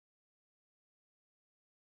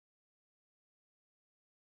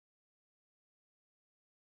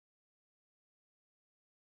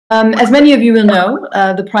As many of you will know,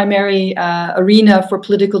 the primary arena for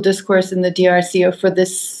political discourse in the DRC for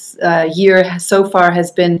this year so far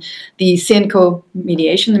has been the CENCO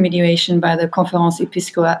mediation, the mediation by the Conférence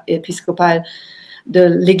Épiscopale de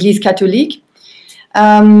l'Église Catholique,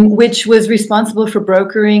 which was responsible for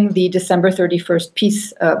brokering the December 31st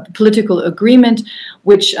peace political agreement,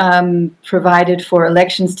 which provided for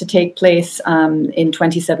elections to take place in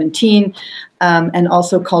 2017, and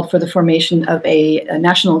also called for the formation of a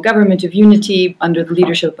national government of unity under the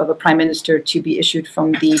leadership of a prime minister to be issued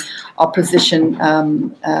from the opposition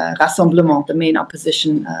Rassemblement, the main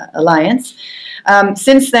opposition alliance.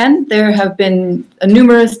 Since then, there have been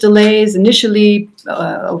numerous delays, initially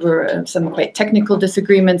over some quite technical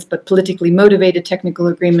disagreements, but politically motivated technical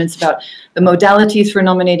agreements about the modalities for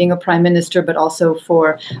nominating a prime minister, but also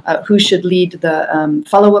for who should lead the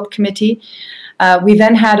follow-up committee. We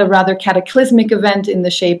then had a rather cataclysmic event in the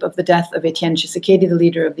shape of the death of Etienne Tshisekedi, the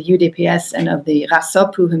leader of the UDPS and of the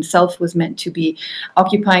RASOP, who himself was meant to be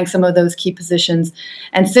occupying some of those key positions.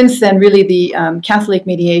 And since then, really, the Catholic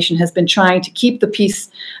mediation has been trying to keep the peace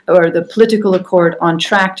or the political accord on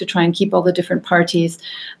track, to try and keep all the different parties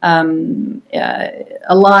aligned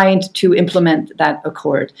to implement that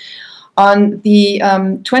accord. On the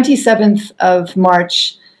 27th of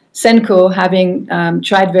March, CENCO, having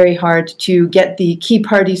tried very hard to get the key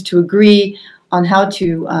parties to agree on how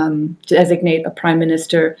to designate a prime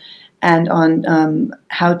minister and on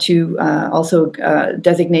how to also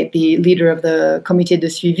designate the leader of the Comité de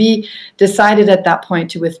Suivi, decided at that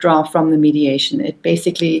point to withdraw from the mediation. It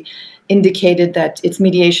basically indicated that its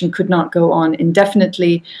mediation could not go on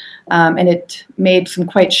indefinitely, and it made some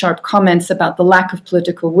quite sharp comments about the lack of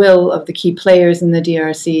political will of the key players in the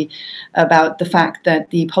DRC, about the fact that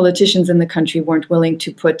the politicians in the country weren't willing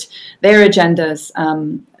to put their agendas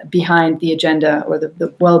behind the agenda or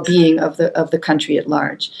the well-being of the country at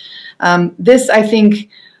large. This, I think,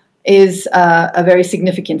 is a very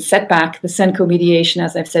significant setback. The CENCO mediation,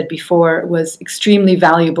 as I've said before, was extremely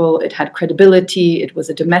valuable. It had credibility, it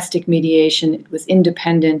was a domestic mediation, it was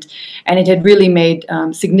independent, and it had really made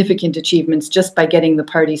significant achievements just by getting the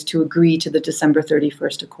parties to agree to the December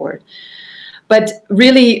 31st accord. But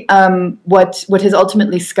really, what has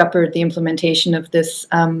ultimately scuppered the implementation of this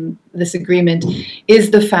agreement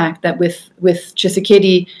is the fact that with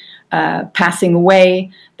Tshisekedi passing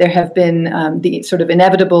away, there have been the sort of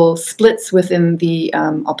inevitable splits within the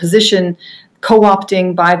opposition,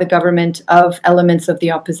 co-opting by the government of elements of the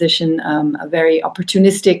opposition, a very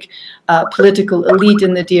opportunistic political elite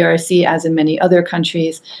in the DRC, as in many other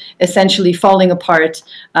countries, essentially falling apart,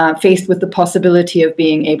 faced with the possibility of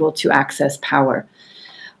being able to access power.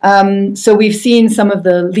 So we've seen some of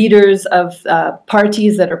the leaders of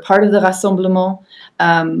parties that are part of the Rassemblement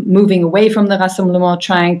moving away from the Rassemblement,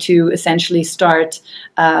 trying to essentially start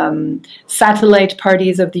satellite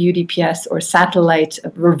parties of the UDPS or satellite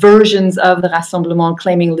reversions of the Rassemblement,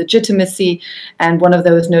 claiming legitimacy. And one of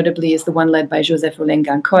those notably is the one led by Joseph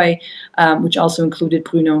Olenga-Nkoy, which also included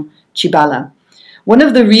Bruno Tshibala. One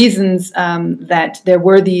of the reasons that there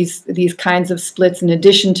were these kinds of splits, in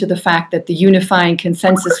addition to the fact that the unifying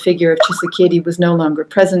consensus figure of Tshisekedi was no longer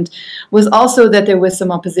present, was also that there was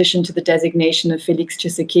some opposition to the designation of Félix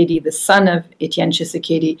Tshisekedi, the son of Etienne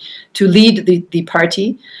Tshisekedi, to lead the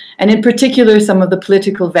party. And in particular, some of the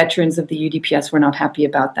political veterans of the UDPS were not happy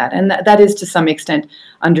about that. And that is to some extent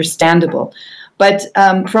understandable. But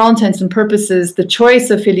for all intents and purposes, the choice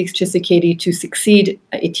of Félix Tshisekedi to succeed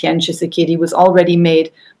Etienne Tshisekedi was already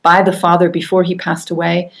made by the father before he passed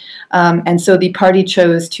away. And so the party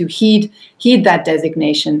chose to heed that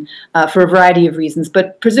designation for a variety of reasons,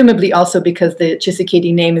 but presumably also because the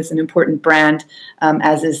Tshisekedi name is an important brand,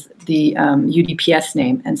 as is the UDPS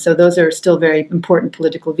name. And so those are still very important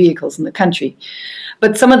political vehicles in the country.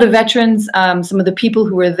 But some of the veterans, some of the people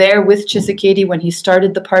who were there with Tshisekedi when he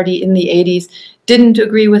started the party in the 80s, didn't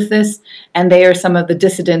agree with this, and they are some of the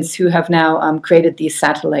dissidents who have now created these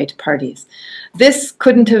satellite parties. This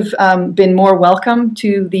couldn't have been more welcome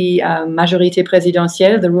to the Majorité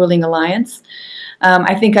Présidentielle, the ruling alliance.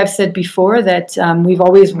 I think I've said before that we've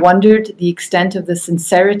always wondered the extent of the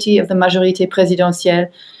sincerity of the Majorité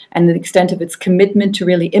Présidentielle and the extent of its commitment to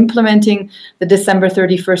really implementing the December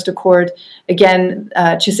 31st accord. Again,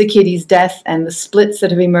 Tshisekedi's death and the splits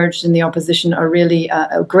that have emerged in the opposition are really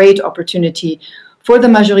a great opportunity for the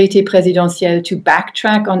Majorité Présidentielle to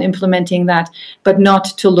backtrack on implementing that, but not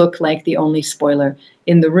to look like the only spoiler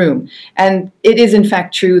in the room. And it is in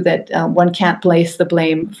fact true that one can't place the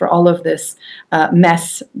blame for all of this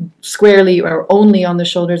mess squarely or only on the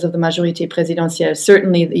shoulders of the Majorité Présidentielle.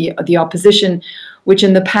 Certainly the opposition, which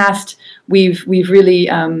in the past we've really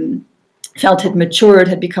felt had matured,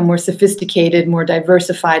 had become more sophisticated, more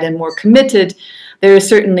diversified, and more committed, there is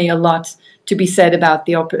certainly a lot to be said about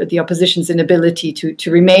the opposition's inability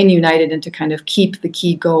to remain united and to kind of keep the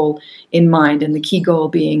key goal in mind, and the key goal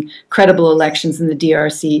being credible elections in the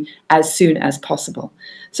DRC as soon as possible.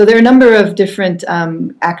 So there are a number of different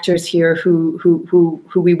actors here who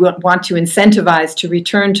we want to incentivize to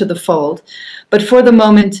return to the fold. But for the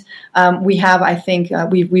moment, we have, I think,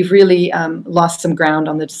 we've really lost some ground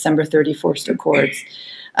on the December 31st Accords.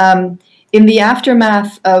 In the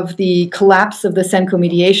aftermath of the collapse of the Senko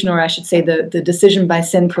mediation, or I should say the decision by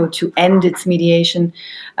Senko to end its mediation,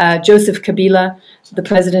 Joseph Kabila, the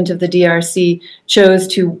president of the DRC, chose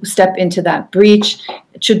to step into that breach.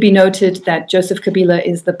 It should be noted that Joseph Kabila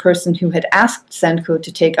is the person who had asked Senko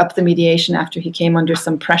to take up the mediation after he came under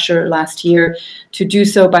some pressure last year to do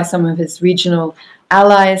so by some of his regional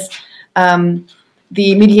allies.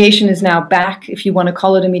 The mediation is now back, if you want to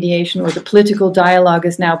call it a mediation, or the political dialogue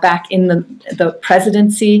is now back in the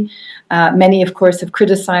presidency. Many, of course, have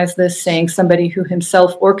criticized this, saying somebody who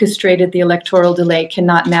himself orchestrated the electoral delay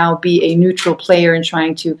cannot now be a neutral player in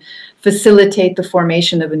trying to facilitate the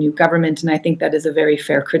formation of a new government, and I think that is a very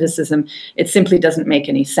fair criticism. It simply doesn't make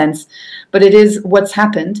any sense, but it is what's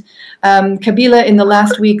happened. Kabila, in the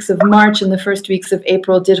last weeks of March and the first weeks of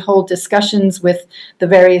April, did hold discussions with the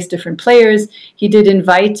various different players. He did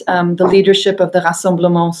invite the leadership of the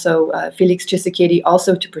Rassemblement, so Félix Tshisekedi,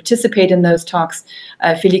 also to participate in those talks.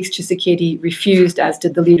 Félix Tshisekedi refused, as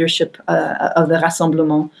did the leadership of the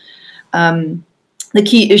Rassemblement. The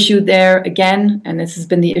key issue there, again, and this has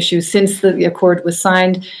been the issue since the accord was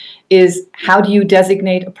signed, is how do you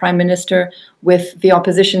designate a prime minister, with the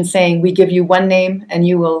opposition saying, we give you one name and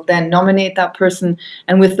you will then nominate that person,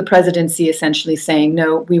 and with the presidency essentially saying,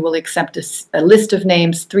 no, we will accept a list of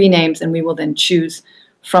names, 3 names, and we will then choose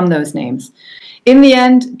from those names. In the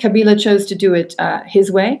end, Kabila chose to do it his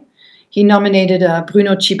way. He nominated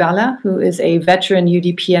Bruno Tshibala, who is a veteran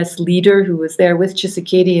UDPS leader who was there with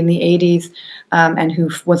Tshisekedi in the 80s and who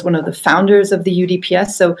was one of the founders of the UDPS.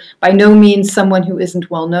 So by no means someone who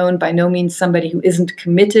isn't well known, by no means somebody who isn't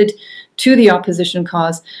committed to the opposition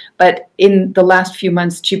cause. But in the last few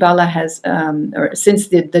months, Tshibala has, or since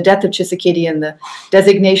the death of Tshisekedi and the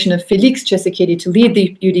designation of Félix Tshisekedi to lead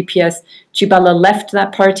the UDPS, Tshibala left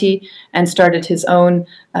that party and started his own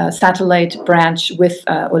satellite branch with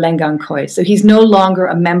Olenga Nkoy. So he's no longer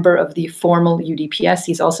a member of the formal UDPS.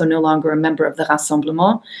 He's also no longer a member of the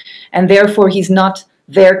Rassemblement. And therefore, he's not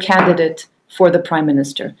their candidate for the prime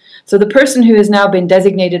minister. So the person who has now been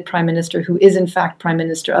designated prime minister, who is in fact prime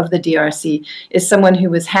minister of the DRC, is someone who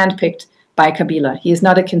was handpicked by Kabila. He is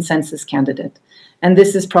not a consensus candidate. And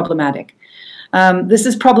this is problematic. This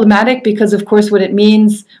is problematic because, of course, what it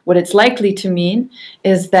means, what it's likely to mean,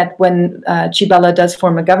 is that when Tshibala does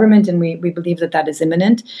form a government, and we believe that that is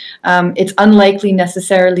imminent, it's unlikely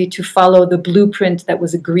necessarily to follow the blueprint that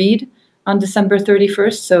was agreed on December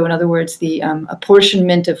 31st. So in other words, the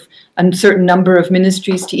apportionment of a certain number of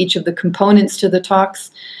ministries to each of the components to the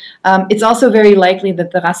talks. It's also very likely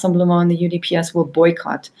that the Rassemblement and the UDPS will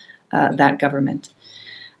boycott that government.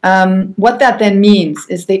 What that then means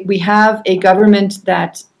is that we have a government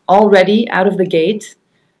that already out of the gate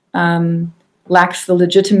lacks the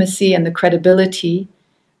legitimacy and the credibility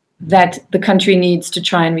that the country needs to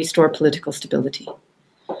try and restore political stability.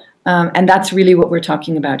 And that's really what we're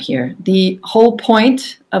talking about here. The whole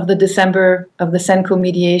point of the Senko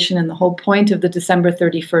mediation and the whole point of the December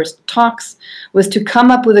 31st talks was to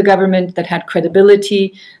come up with a government that had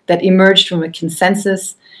credibility, that emerged from a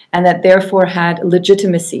consensus, and that therefore had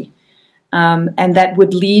legitimacy, and that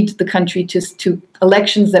would lead the country to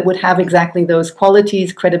elections that would have exactly those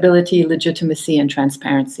qualities: credibility, legitimacy, and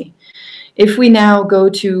transparency. If we now go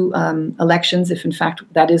to elections, if in fact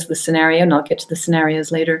that is the scenario, and I'll get to the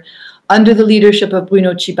scenarios later, under the leadership of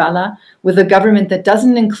Bruno Tshibala, with a government that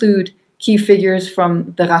doesn't include key figures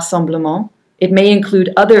from the Rassemblement, it may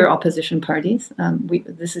include other opposition parties.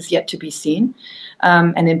 This is yet to be seen,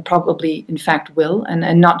 and it probably, in fact, will,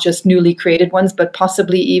 and not just newly created ones, but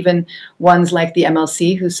possibly even ones like the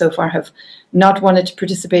MLC, who so far have not wanted to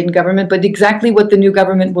participate in government. But exactly what the new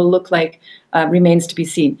government will look like remains to be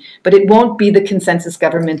seen. But it won't be the consensus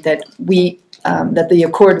government that that the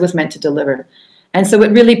accord was meant to deliver. And so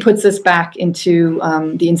it really puts us back into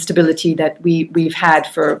the instability that we've had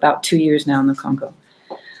for about 2 years now in the Congo.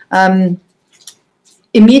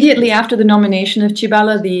 Immediately after the nomination of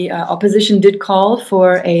Tshibala, the opposition did call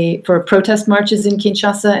for protest marches in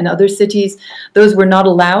Kinshasa and other cities. Those were not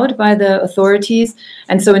allowed by the authorities,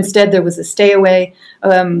 And so instead there was a stay away.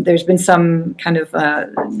 There's been some kind of,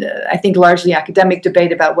 I think, largely academic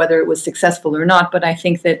debate about whether it was successful or not, but I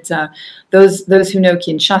think that those who know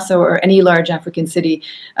Kinshasa or any large African city,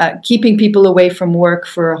 keeping people away from work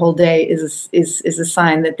for a whole day is a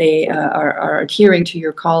sign that they are adhering to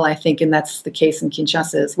your call, I think, and that's the case in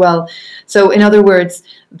Kinshasa as well. So in other words,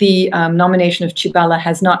 the nomination of Tshibala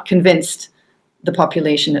has not convinced the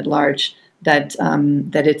population at large that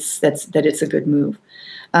it's a good move.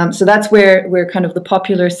 So that's where kind of the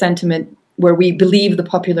popular sentiment, where we believe the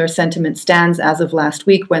popular sentiment stands as of last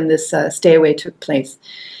week when this stay away took place.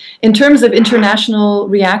 In terms of international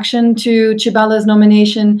reaction to Tshibala's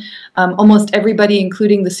nomination, almost everybody,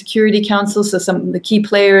 including the Security Council, so some of the key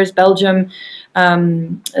players, Belgium,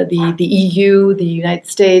 the EU, the United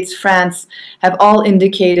States, France, have all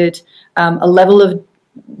indicated a level of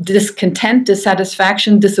discontent,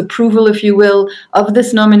 dissatisfaction, disapproval, if you will, of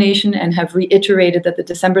this nomination, and have reiterated that the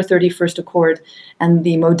December 31st Accord and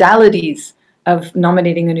the modalities of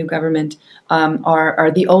nominating a new government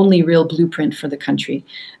are the only real blueprint for the country.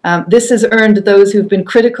 This has earned those who've been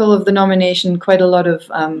critical of the nomination quite a lot of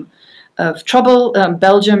trouble.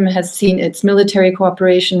 Belgium has seen its military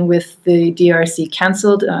cooperation with the DRC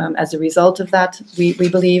cancelled as a result of that, we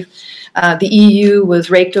believe. The EU was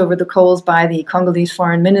raked over the coals by the Congolese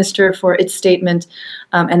foreign minister for its statement,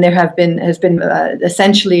 and there has been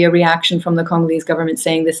essentially a reaction from the Congolese government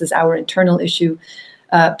saying this is our internal issue,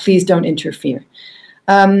 please don't interfere.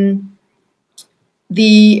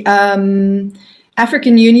 The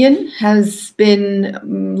African Union has been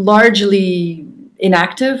largely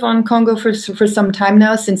inactive on Congo for some time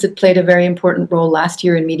now, since it played a very important role last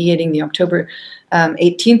year in mediating the October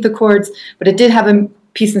 18th Accords, but it did have a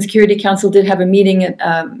Peace and Security Council did have a meeting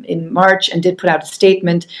in March and did put out a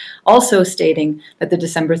statement also stating that the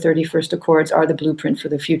December 31st Accords are the blueprint for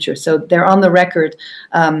the future. So they're on the record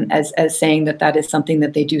as saying that that is something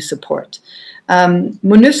that they do support.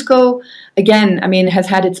 MONUSCO, again, I mean, has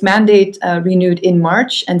had its mandate renewed in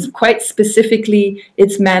March, and quite specifically,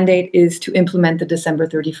 its mandate is to implement the December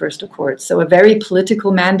 31st Accords. So a very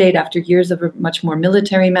political mandate after years of a much more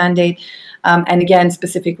military mandate, and again,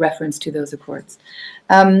 specific reference to those accords.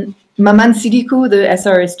 Maman Sidikou, the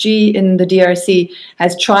SRSG in the DRC,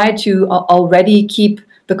 has tried to already keep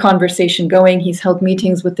the conversation going. He's held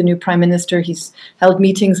meetings with the new prime minister. He's held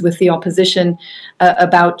meetings with the opposition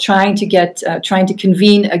about trying to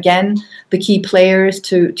convene again the key players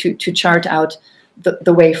to chart out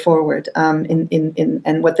the way forward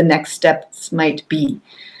and what the next steps might be.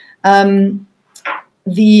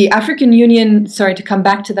 The African Union, sorry, to come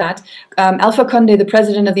back to that, Alpha Condé, the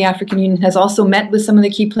president of the African Union, has also met with some of the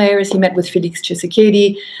key players. He met with Félix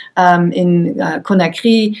Tshisekedi in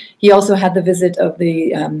Conakry. He also had the visit of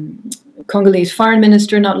the Congolese foreign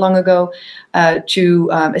minister not long ago to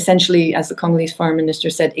essentially, as the Congolese foreign minister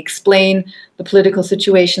said, explain the political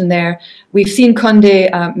situation there. We've seen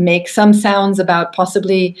Condé make some sounds about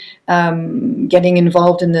possibly getting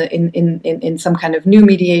involved in some kind of new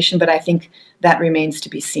mediation, but I think that remains to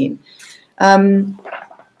be seen.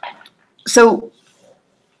 So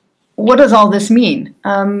what does all this mean?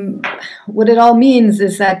 What it all means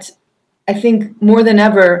is that I think more than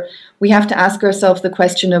ever, we have to ask ourselves the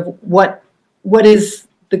question of what is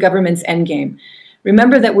the government's endgame?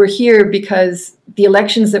 Remember that we're here because the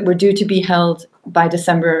elections that were due to be held by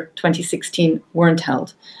December 2016 weren't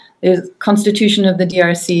held. The Constitution of the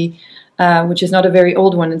DRC, which is not a very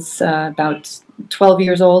old one, it's about 12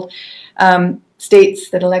 years old, states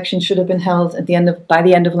that elections should have been held by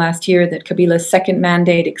the end of last year, that Kabila's second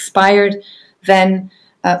mandate expired. Then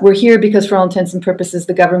we're here because, for all intents and purposes,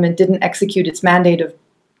 the government didn't execute its mandate of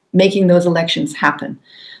making those elections happen.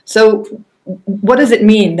 So what does it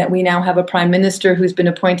mean that we now have a prime minister who's been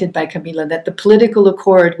appointed by Kabila, that the political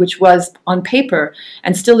accord, which was on paper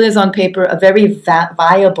and still is on paper a very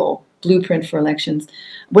viable blueprint for elections,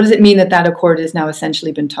 what does it mean that that accord has now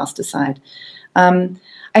essentially been tossed aside?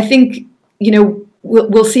 I think,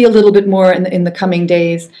 we'll see a little bit more in the coming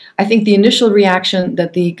days. I think the initial reaction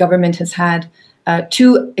that the government has had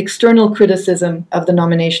to external criticism of the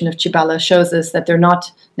nomination of Tshibala shows us that they're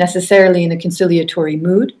not necessarily in a conciliatory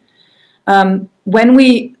mood. When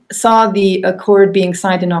we saw the accord being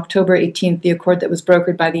signed on October 18th, the accord that was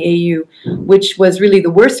brokered by the AU, which was really the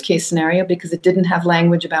worst case scenario because it didn't have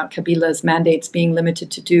language about Kabila's mandates being limited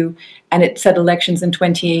to do, and it said elections in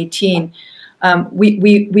 2018,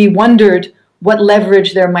 we wondered what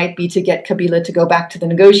leverage there might be to get Kabila to go back to the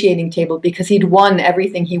negotiating table, because he'd won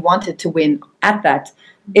everything he wanted to win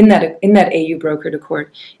in that AU brokered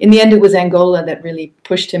accord. In the end, it was Angola that really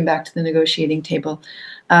pushed him back to the negotiating table.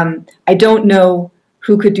 I don't know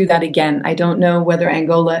who could do that again. I don't know whether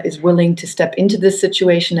Angola is willing to step into this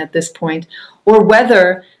situation at this point, or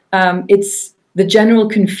whether it's the general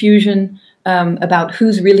confusion about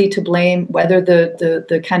who's really to blame, whether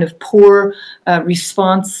the kind of poor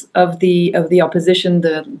response of the opposition,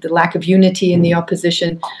 the lack of unity in the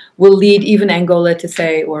opposition, will lead even Angola to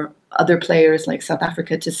say, or other players like South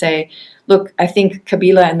Africa to say, look, I think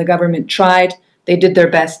Kabila and the government tried, they did their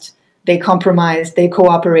best, they compromised, they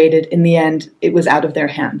cooperated. In the end, it was out of their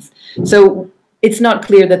hands. So it's not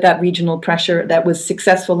clear that that regional pressure that was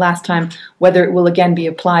successful last time, whether it will again be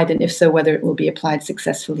applied, and if so, whether it will be applied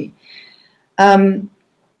successfully.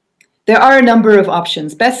 There are a number of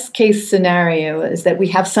options. Best case scenario is that we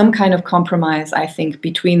have some kind of compromise, I think,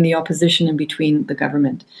 between the opposition and between the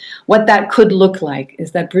government. What that could look like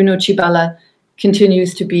is that Bruno Tshibala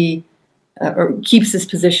continues to be, or keeps his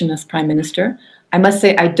position as prime minister. I must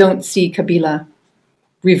say, I don't see Kabila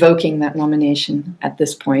revoking that nomination at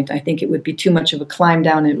this point. I think it would be too much of a climb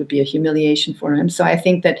down. It would be a humiliation for him. So I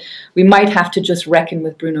think that we might have to just reckon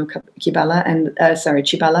with Bruno Tshibala,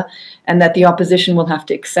 and that the opposition will have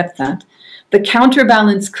to accept that. The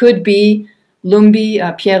counterbalance could be Lumbi,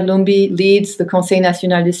 Pierre Lumbi leads the Conseil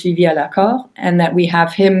National de Suivi à l'Accord, and that we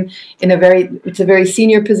have him in it's a very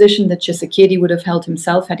senior position that Tshisekedi would have held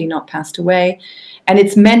himself had he not passed away. And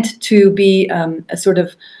it's meant to be a sort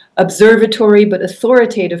of observatory but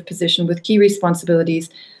authoritative position with key responsibilities,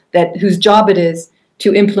 whose job it is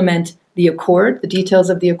to implement the accord, the details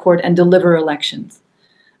of the accord, and deliver elections.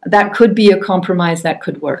 That could be a compromise that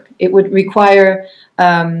could work. It would require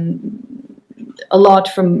a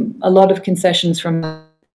lot of concessions from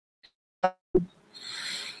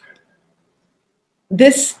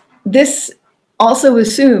this. This also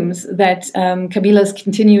assumes that Kabila is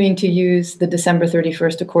continuing to use the December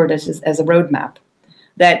 31st accord as a roadmap.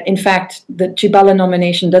 That, in fact, the Tshibala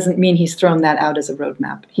nomination doesn't mean he's thrown that out as a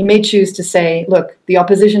roadmap. He may choose to say, look, the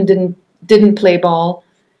opposition didn't play ball.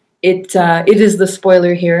 It is the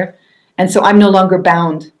spoiler here. And so I'm no longer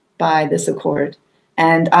bound by this accord.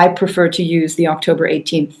 And I prefer to use the October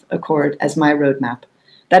 18th accord as my roadmap.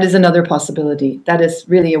 That is another possibility. That is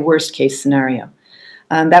really a worst case scenario.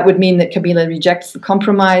 That would mean that Kabila rejects the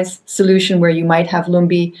compromise solution where you might have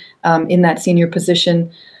Lumbi in that senior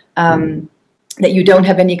position, that you don't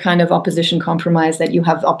have any kind of opposition compromise, that you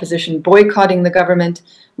have opposition boycotting the government,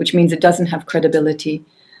 which means it doesn't have credibility,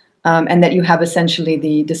 and that you have essentially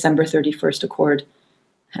the December 31st accord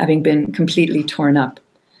having been completely torn up.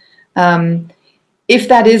 If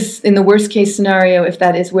that is, in the worst case scenario, if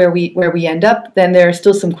that is where we end up, then there are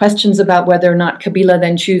still some questions about whether or not the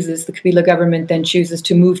Kabila government then chooses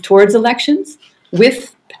to move towards elections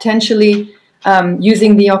with potentially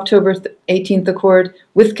using the October 18th accord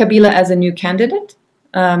with Kabila as a new candidate,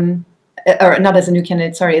 or not as a new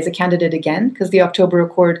candidate, sorry, as a candidate again, because the October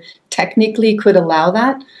accord technically could allow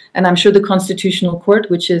that. And I'm sure the Constitutional Court,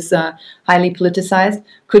 which is highly politicized,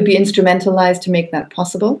 could be instrumentalized to make that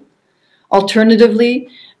possible. Alternatively,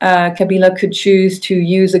 Kabila could choose to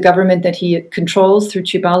use a government that he controls through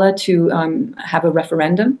Tshibala to have a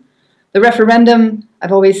referendum. The referendum,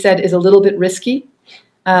 I've always said, is a little bit risky,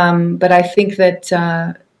 but I think that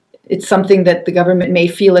it's something that the government may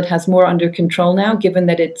feel it has more under control now, given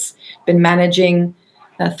that it's been managing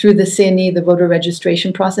through the CENI, the voter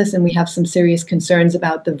registration process, and we have some serious concerns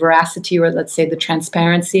about the veracity, or let's say the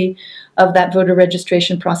transparency of that voter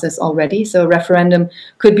registration process already. So a referendum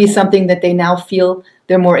could be something that they now feel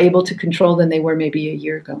they're more able to control than they were maybe a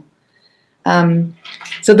year ago.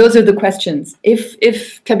 So those are the questions.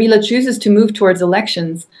 If Kabila chooses to move towards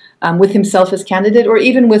elections with himself as candidate, or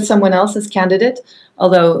even with someone else as candidate,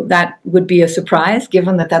 although that would be a surprise,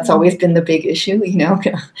 given that that's always been the big issue, you know.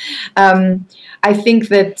 I think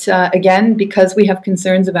that, again, because we have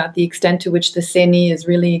concerns about the extent to which the CENI is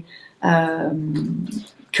really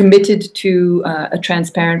committed to a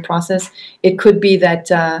transparent process, it could be that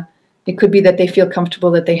they feel comfortable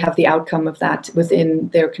that they have the outcome of that within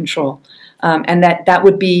their control, and that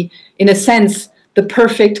would be, in a sense, the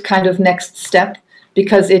perfect kind of next step,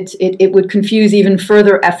 because it would confuse even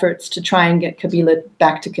further efforts to try and get Kabila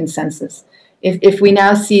back to consensus. If we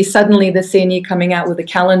now see suddenly the CENI coming out with a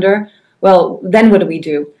calendar, well, then what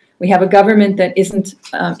do? We have a government that isn't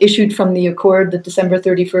issued from the accord, the December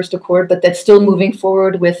 31st accord, but that's still moving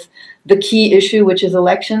forward with the key issue, which is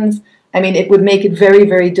elections. I mean, it would make it very,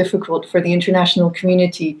 very difficult for the international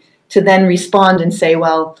community to then respond and say,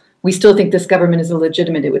 well, we still think this government is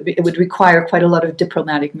illegitimate. It would require quite a lot of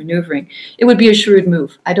diplomatic maneuvering. It would be a shrewd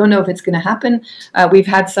move. I don't know if it's going to happen. We've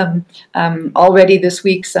had some already this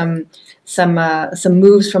week some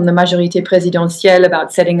moves from the Majorité Présidentielle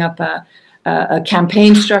about setting up a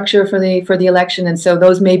campaign structure for the election, and so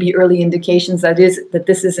those may be early indications that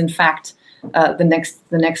this is in fact the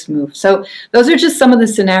next move. So those are just some of the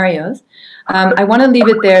scenarios. I want to leave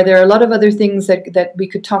it there. There are a lot of other things that we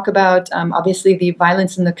could talk about. Obviously, the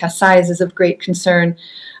violence in the Kasais is of great concern,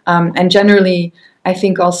 and generally, I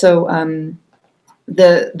think also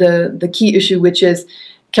the key issue, which is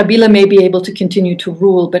Kabila may be able to continue to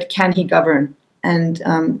rule, but can he govern? And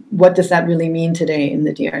what does that really mean today in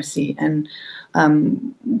the DRC? And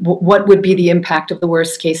what would be the impact of the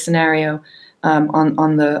worst case scenario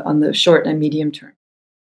on the short and medium term?